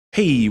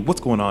Hey,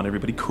 what's going on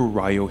everybody?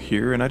 Cryo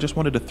here, and I just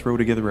wanted to throw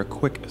together a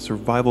quick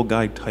survival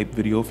guide type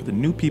video for the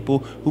new people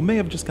who may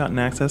have just gotten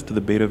access to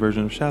the beta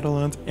version of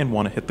Shadowlands and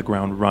want to hit the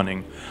ground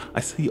running. I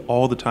see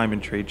all the time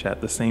in trade chat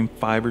the same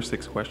 5 or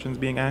 6 questions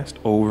being asked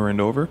over and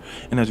over,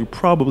 and as you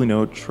probably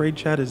know, trade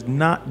chat is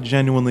not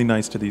genuinely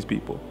nice to these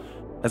people.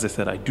 As I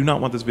said, I do not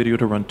want this video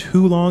to run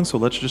too long, so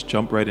let's just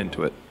jump right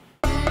into it.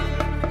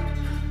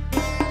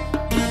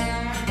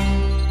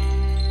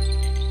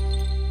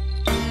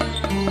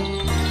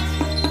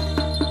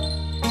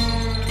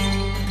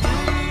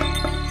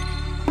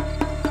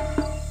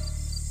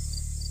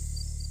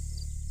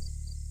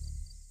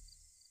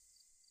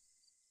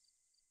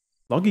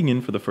 Logging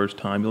in for the first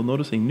time, you'll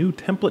notice a new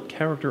template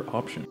character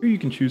option. Here you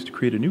can choose to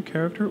create a new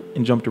character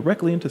and jump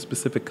directly into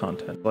specific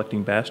content.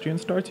 Selecting Bastion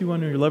starts you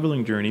on your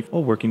leveling journey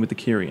while working with the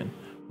Kyrian.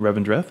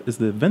 Revendreth is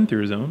the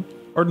Venthyr zone,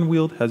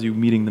 Ardenweald has you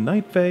meeting the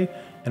Night Fae,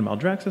 and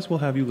Maldraxxus will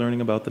have you learning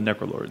about the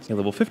Necrolords. A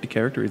level 50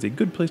 character is a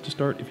good place to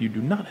start if you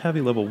do not have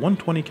a level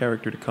 120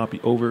 character to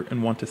copy over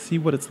and want to see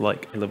what it's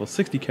like. A level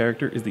 60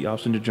 character is the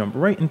option to jump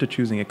right into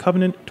choosing a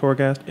Covenant,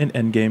 Torghast, and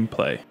endgame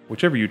play.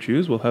 Whichever you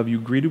choose will have you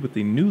greeted with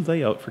a new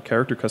layout for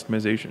character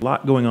customization. A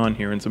lot going on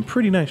here and some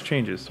pretty nice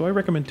changes, so I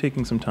recommend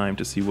taking some time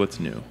to see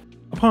what's new.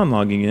 Upon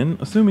logging in,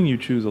 assuming you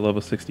choose a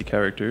level 60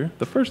 character,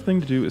 the first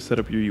thing to do is set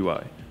up your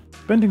UI.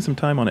 Spending some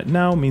time on it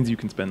now means you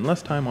can spend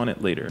less time on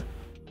it later.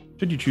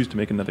 Should you choose to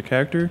make another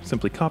character,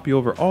 simply copy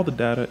over all the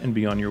data and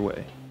be on your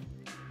way.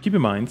 Keep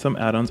in mind, some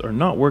add-ons are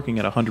not working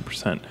at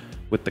 100%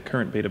 with the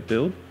current beta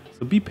build,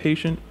 so be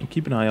patient and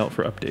keep an eye out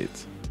for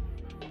updates.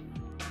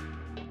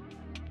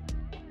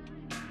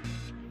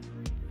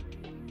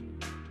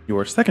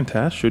 Your second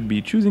task should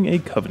be choosing a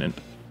Covenant.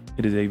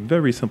 It is a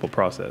very simple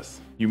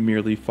process. You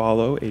merely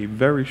follow a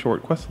very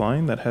short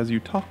questline that has you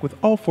talk with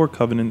all 4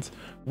 Covenants,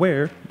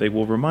 where they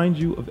will remind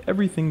you of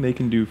everything they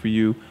can do for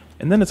you,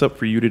 and then it's up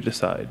for you to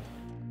decide.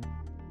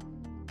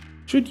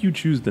 Should you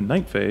choose the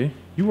Night Fae,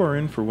 you are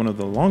in for one of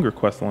the longer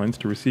questlines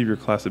to receive your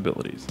class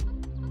abilities.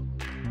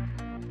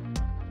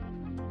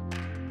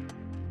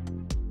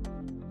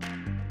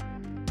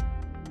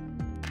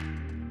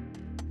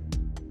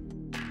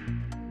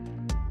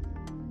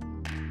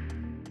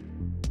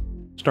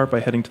 Start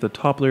by heading to the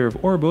top layer of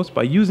Oribos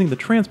by using the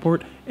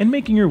transport and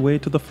making your way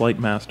to the Flight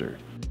Master.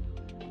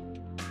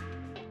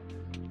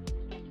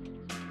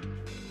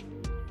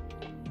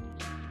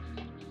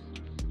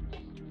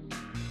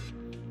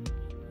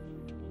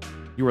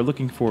 You are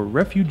looking for a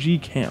refugee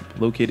camp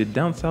located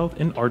down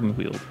south in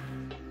Ardenweald.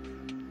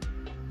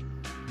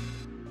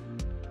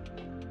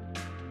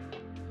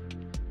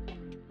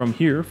 From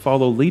here,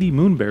 follow Lady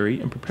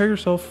Moonberry and prepare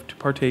yourself to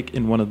partake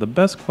in one of the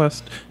best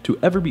quests to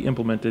ever be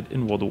implemented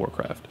in World of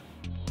Warcraft.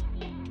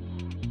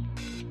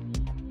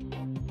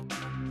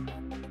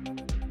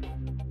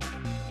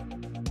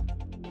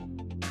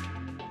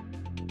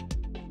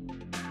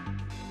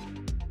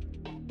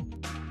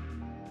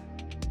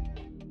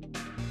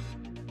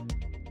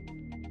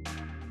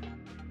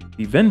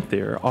 The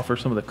Venthyr offer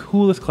some of the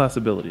coolest class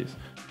abilities,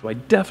 so I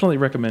definitely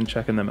recommend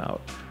checking them out.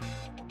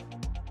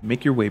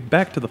 Make your way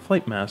back to the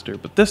Flight Master,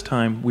 but this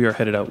time we are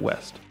headed out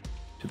west,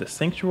 to the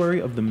Sanctuary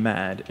of the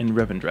Mad in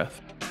Revendreth.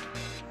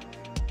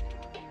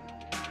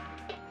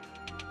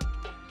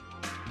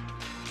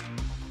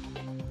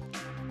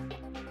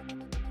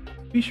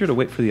 Be sure to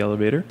wait for the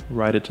elevator,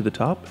 ride it to the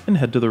top, and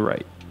head to the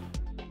right.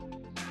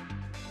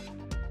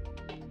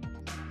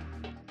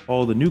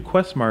 Follow the new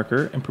quest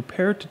marker and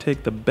prepare to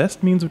take the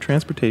best means of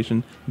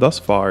transportation thus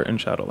far in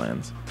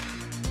Shadowlands.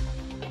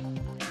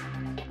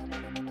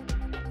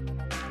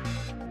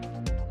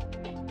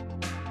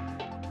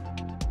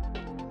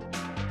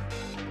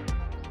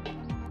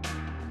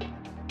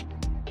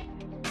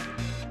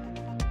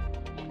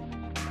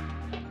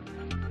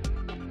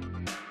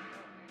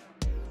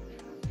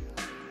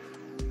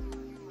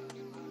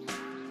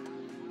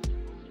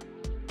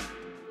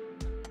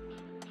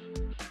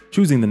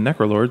 Choosing the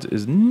Necrolords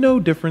is no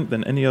different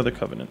than any other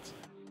Covenants.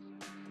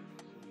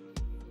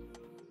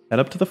 Head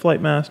up to the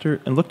Flight Master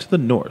and look to the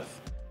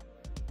north.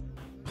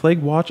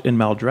 Plague Watch in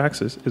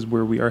Maldraxxus is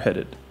where we are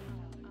headed.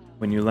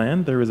 When you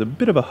land, there is a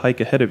bit of a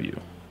hike ahead of you,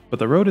 but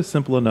the road is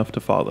simple enough to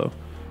follow.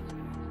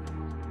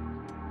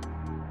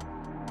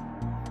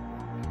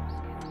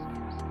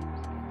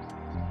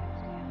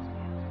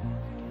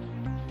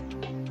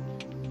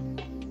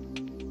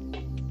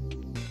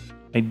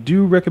 I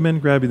do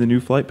recommend grabbing the new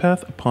flight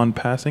path upon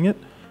passing it,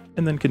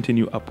 and then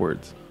continue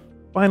upwards.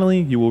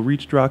 Finally, you will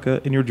reach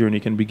Draka and your journey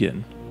can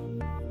begin.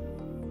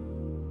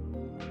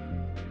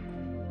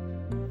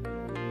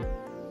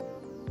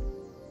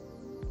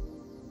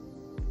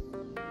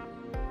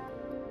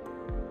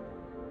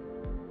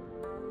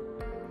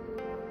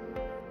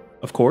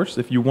 Of course,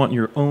 if you want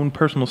your own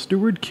personal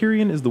steward,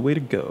 Kyrian is the way to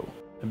go.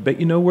 I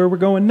bet you know where we're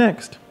going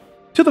next.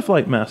 To the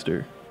Flight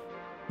Master.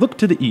 Look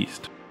to the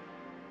east.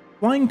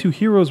 Flying to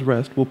Hero's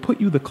Rest will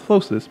put you the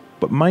closest,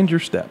 but mind your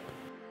step.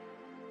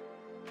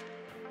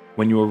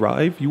 When you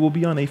arrive, you will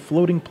be on a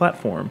floating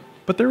platform,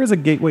 but there is a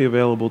gateway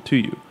available to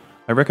you.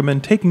 I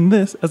recommend taking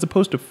this as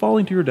opposed to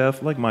falling to your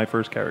death like my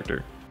first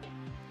character.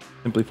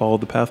 Simply follow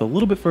the path a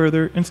little bit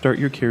further and start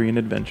your Kyrian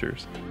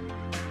adventures.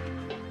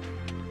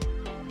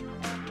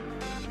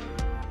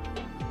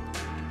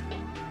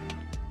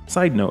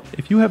 Side note,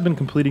 if you have been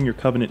completing your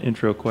Covenant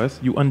intro quests,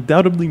 you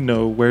undoubtedly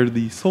know where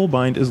the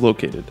Soulbind is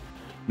located.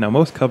 Now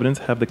most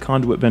Covenants have the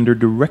Conduit vendor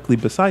directly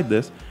beside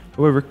this,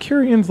 however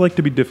Kyrians like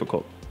to be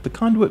difficult. The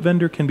Conduit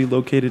vendor can be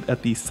located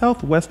at the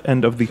southwest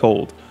end of the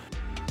hold.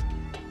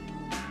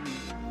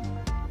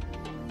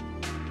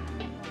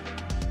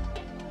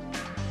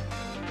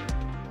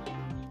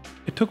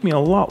 It took me a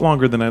lot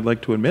longer than I'd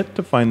like to admit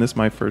to find this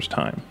my first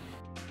time.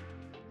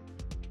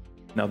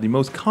 Now the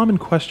most common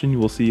question you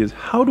will see is,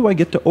 how do I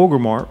get to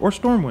Orgrimmar or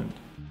Stormwind?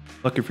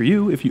 Lucky for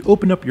you, if you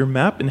open up your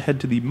map and head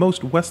to the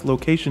most west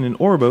location in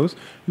Oribos,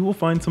 you will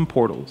find some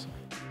portals.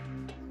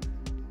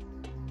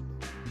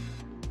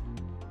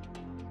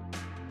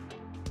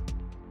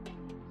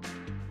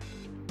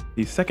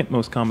 The second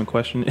most common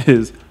question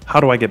is, how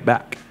do I get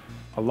back?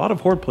 A lot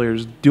of Horde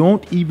players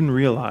don't even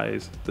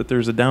realize that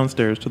there's a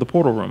downstairs to the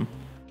portal room.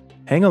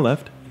 Hang a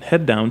left and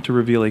head down to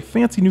reveal a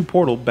fancy new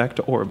portal back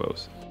to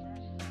Oribos.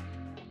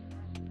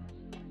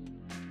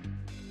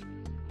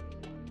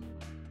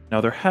 Now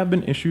there have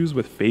been issues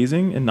with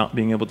phasing and not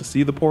being able to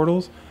see the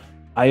portals.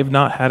 I have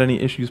not had any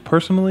issues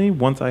personally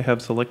once I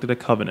have selected a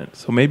Covenant,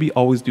 so maybe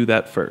always do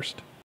that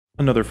first.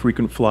 Another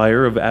frequent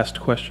flyer of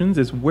asked questions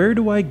is, where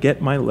do I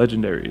get my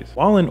legendaries?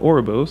 While in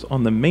Oribos,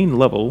 on the main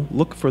level,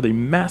 look for the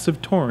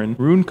massive Tauren,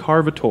 Rune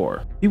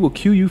Carvator. He will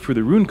queue you for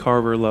the Rune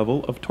Carver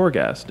level of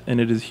Torghast,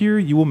 and it is here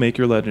you will make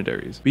your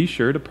legendaries. Be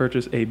sure to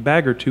purchase a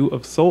bag or two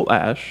of Soul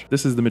Ash.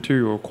 This is the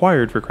material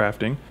required for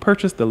crafting.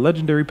 Purchase the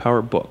Legendary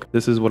Power Book.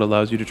 This is what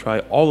allows you to try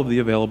all of the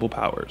available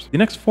powers. The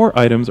next 4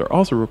 items are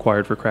also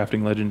required for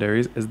crafting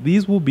legendaries, as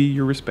these will be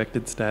your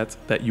respected stats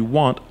that you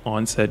want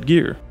on said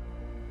gear.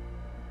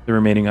 The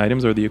remaining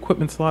items are the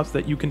equipment slots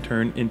that you can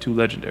turn into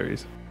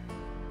legendaries.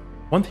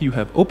 Once you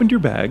have opened your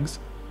bags,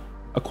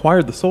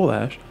 acquired the Soul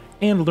Ash,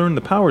 and learned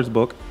the Powers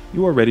book,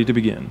 you are ready to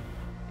begin.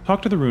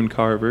 Talk to the Rune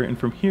Carver, and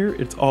from here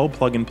it's all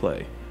plug and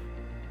play.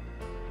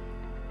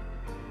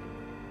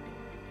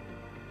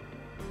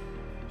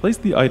 Place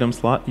the item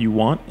slot you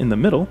want in the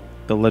middle,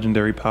 the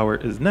legendary power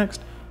is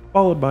next,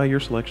 followed by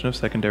your selection of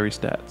secondary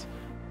stats.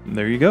 And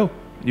there you go,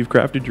 you've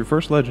crafted your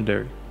first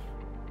legendary.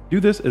 Do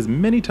this as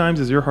many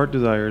times as your heart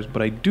desires,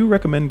 but I do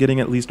recommend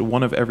getting at least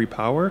one of every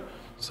power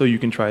so you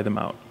can try them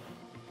out.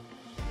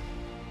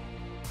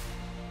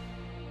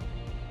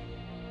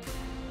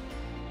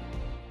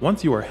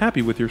 Once you are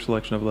happy with your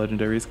selection of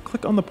legendaries,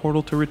 click on the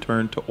portal to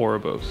return to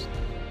Oribos.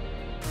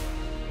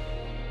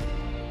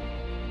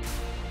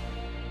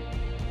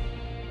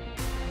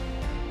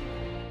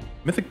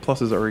 Mythic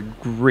Pluses are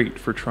great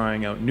for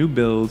trying out new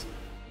builds,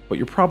 but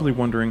you're probably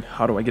wondering,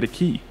 how do I get a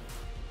key?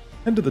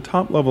 Head to the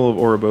top level of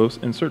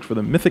Oribos and search for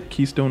the Mythic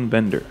Keystone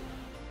vendor.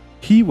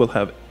 He will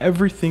have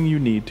everything you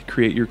need to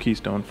create your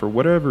keystone for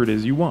whatever it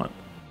is you want.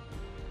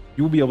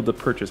 You will be able to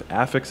purchase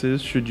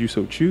affixes should you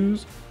so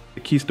choose, the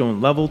keystone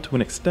level to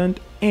an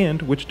extent,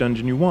 and which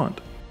dungeon you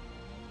want.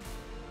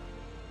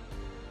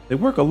 They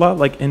work a lot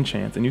like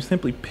enchants, and you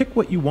simply pick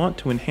what you want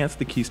to enhance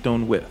the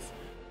keystone with.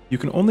 You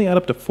can only add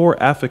up to 4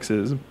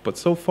 affixes, but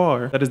so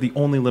far that is the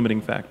only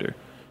limiting factor.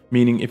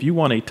 Meaning if you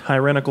want a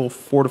tyrannical,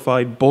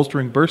 fortified,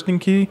 bolstering, bursting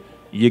key,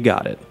 you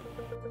got it.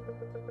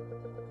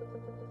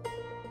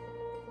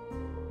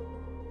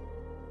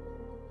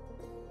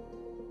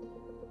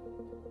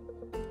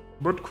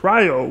 But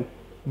Cryo,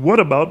 what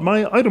about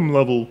my item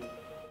level?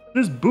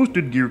 This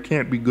boosted gear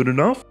can't be good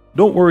enough.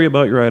 Don't worry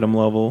about your item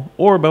level,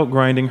 or about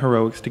grinding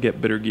heroics to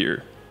get better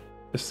gear.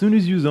 As soon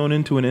as you zone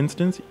into an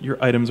instance,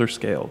 your items are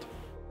scaled.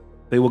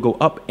 They will go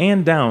up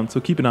and down, so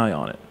keep an eye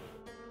on it.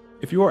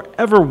 If you are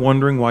ever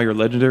wondering why your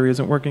legendary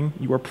isn't working,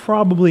 you are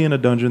probably in a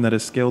dungeon that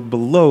is scaled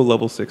below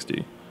level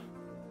 60.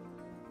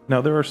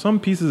 Now there are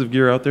some pieces of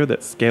gear out there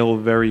that scale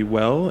very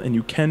well, and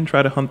you can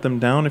try to hunt them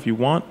down if you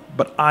want,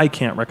 but I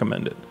can't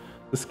recommend it.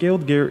 The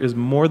scaled gear is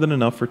more than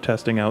enough for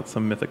testing out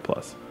some Mythic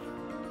Plus.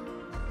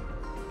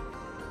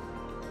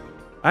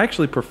 I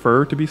actually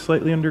prefer to be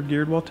slightly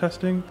undergeared while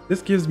testing.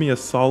 This gives me a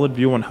solid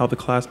view on how the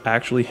class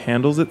actually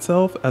handles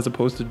itself as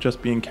opposed to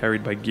just being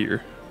carried by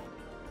gear.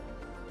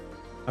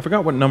 I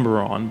forgot what number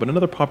we're on, but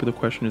another popular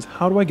question is,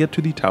 how do I get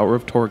to the Tower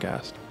of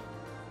Torghast?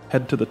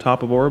 Head to the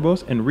top of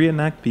Oribos and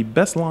reenact the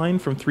best line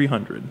from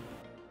 300.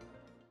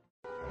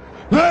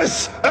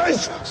 This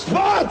is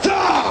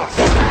Sparta!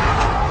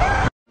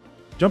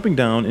 Jumping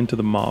down into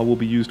the maw will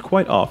be used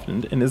quite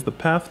often and is the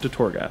path to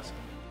Torghast.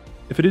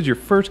 If it is your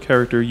first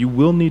character, you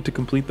will need to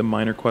complete the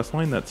minor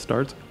questline that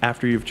starts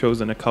after you've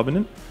chosen a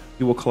Covenant.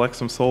 You will collect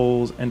some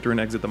souls, enter and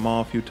exit the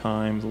maw a few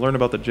times, learn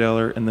about the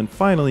jailer, and then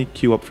finally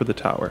queue up for the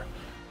tower.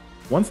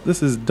 Once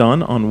this is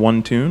done on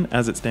one tune,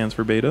 as it stands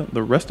for beta,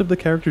 the rest of the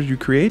characters you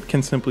create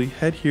can simply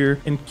head here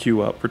and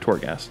queue up for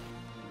Torghast.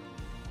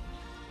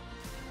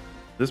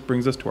 This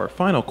brings us to our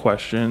final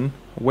question: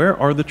 where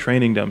are the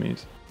training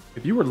dummies?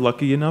 If you were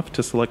lucky enough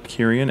to select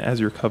Kyrian as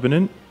your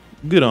Covenant,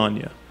 good on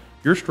ya.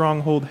 Your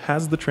stronghold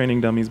has the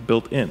training dummies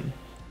built in.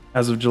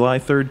 As of July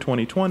 3rd,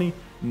 2020,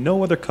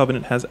 no other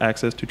Covenant has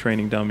access to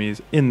training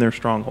dummies in their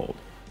stronghold,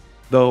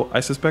 though I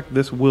suspect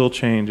this will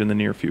change in the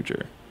near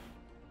future.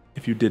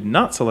 If you did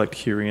not select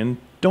Kyrian,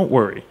 don't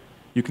worry.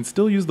 You can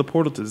still use the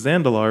portal to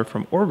Zandalar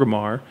from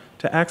Orgrimmar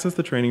to access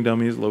the training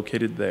dummies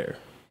located there.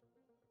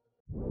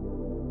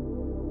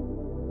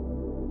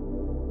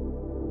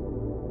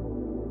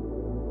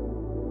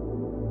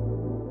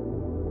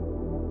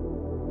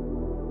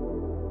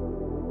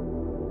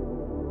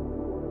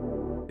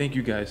 Thank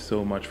you guys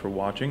so much for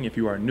watching. If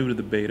you are new to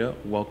the beta,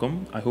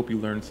 welcome. I hope you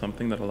learned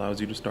something that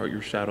allows you to start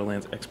your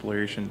Shadowlands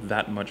exploration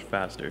that much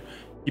faster.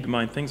 Keep in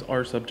mind, things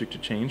are subject to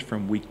change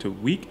from week to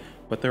week,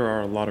 but there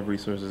are a lot of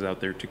resources out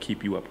there to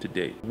keep you up to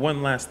date.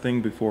 One last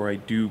thing before I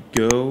do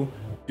go,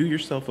 do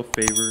yourself a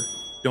favor.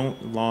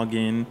 Don't log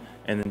in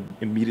and then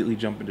immediately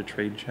jump into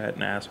trade chat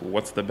and ask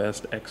what's the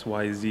best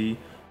XYZ.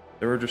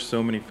 There are just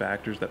so many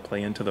factors that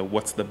play into the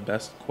what's the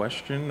best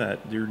question that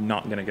you're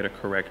not going to get a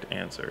correct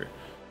answer.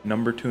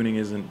 Number tuning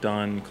isn't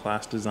done,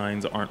 class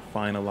designs aren't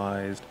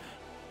finalized.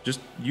 Just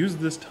use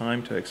this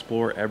time to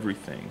explore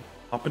everything.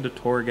 Hop into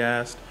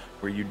Torghast,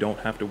 where you don't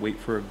have to wait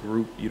for a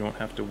group, you don't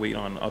have to wait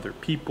on other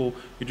people.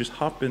 You just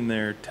hop in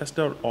there, test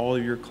out all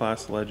of your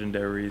class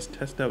legendaries,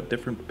 test out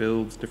different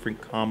builds,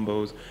 different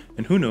combos,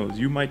 and who knows,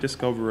 you might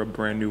discover a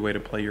brand new way to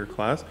play your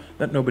class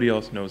that nobody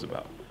else knows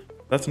about.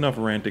 That's enough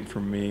ranting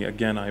from me.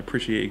 Again, I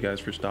appreciate you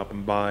guys for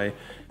stopping by.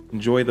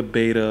 Enjoy the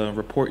beta,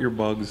 report your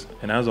bugs,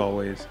 and as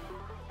always,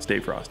 stay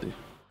frosty.